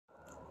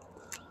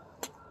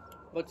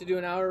About to do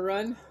an hour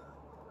run.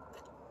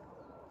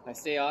 I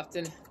say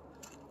often,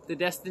 the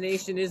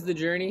destination is the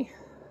journey.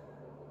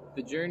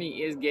 The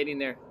journey is getting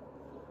there.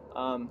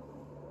 I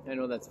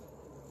know that's...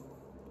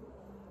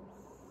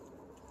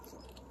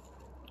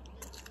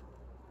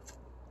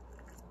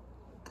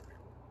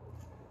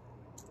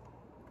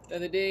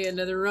 Another day,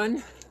 another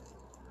run.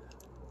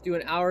 Do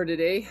an hour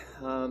today.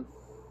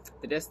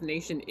 The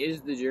destination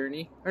is the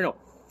journey. Or no.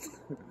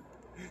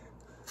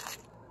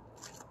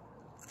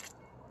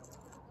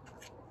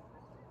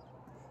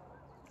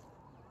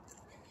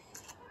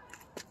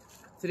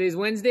 Today's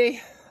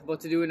Wednesday. About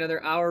to do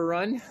another hour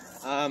run.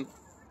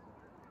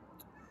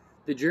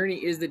 The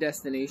journey is the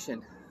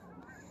destination.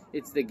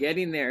 It's the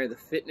getting there. The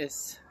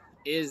fitness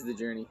is the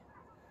journey.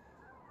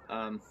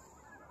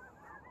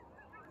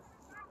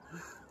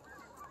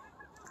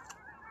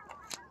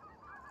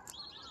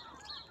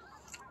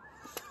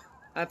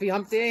 Happy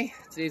hump day.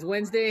 Today's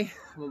Wednesday.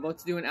 I'm about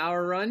to do an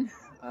hour run.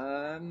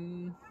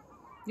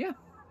 Yeah.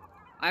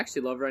 I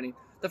actually love running.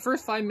 The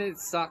first 5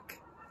 minutes suck.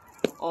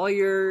 All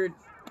your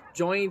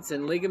joints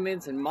and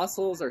ligaments and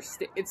muscles are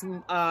it's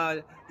 0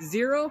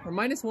 or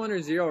 -1 or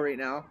 0 right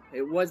now.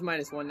 It was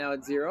 -1, now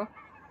it's 0.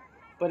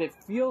 But it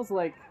feels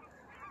like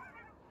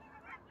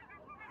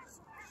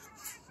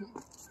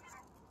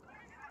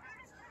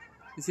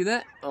you see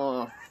that?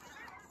 Oh.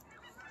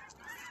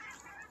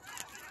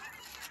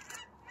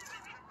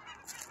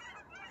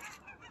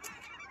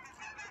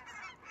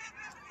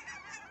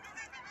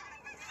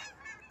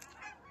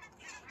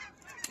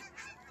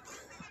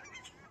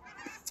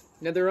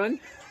 Another run.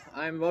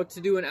 I'm about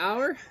to do an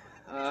hour.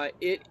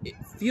 It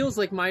feels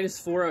like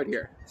 -4 out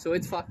here, so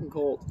it's fucking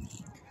cold.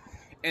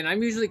 And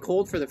I'm usually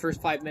cold for the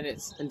first 5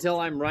 minutes until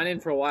I'm running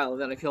for a while,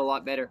 and then I feel a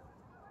lot better.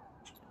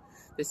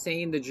 The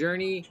saying, the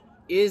journey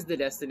is the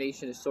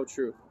destination, is so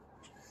true.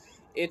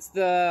 It's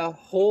the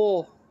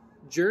whole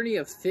journey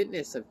of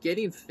fitness, of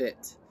getting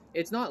fit.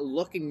 It's not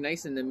looking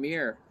nice in the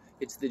mirror.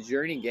 It's the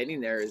journey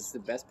getting there is the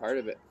best part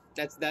of it.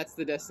 That's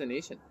the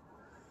destination.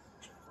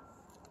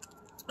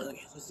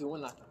 Okay, let's do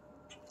one last one.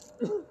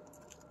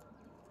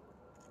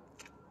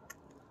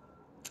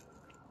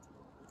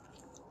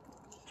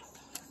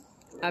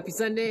 Happy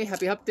Sunday,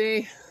 happy hump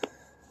day.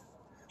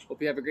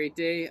 Hope you have a great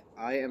day.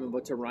 I am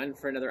about to run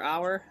for another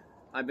hour.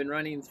 I've been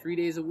running 3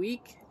 days a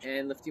week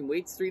and lifting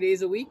weights 3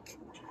 days a week.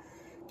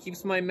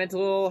 Keeps my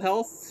mental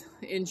health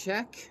in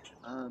check.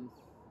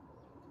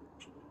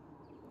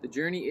 The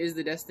journey is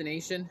the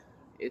destination.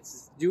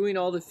 It's doing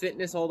all the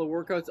fitness, all the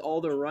workouts, all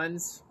the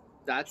runs.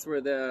 That's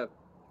where the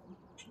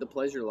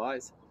pleasure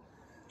lies.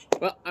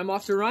 Well, I'm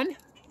off to run.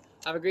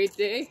 Have a great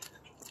day.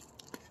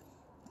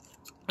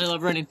 I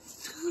love running.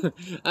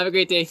 Have a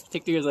great day.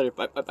 Take care later.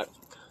 Bye, bye, bye.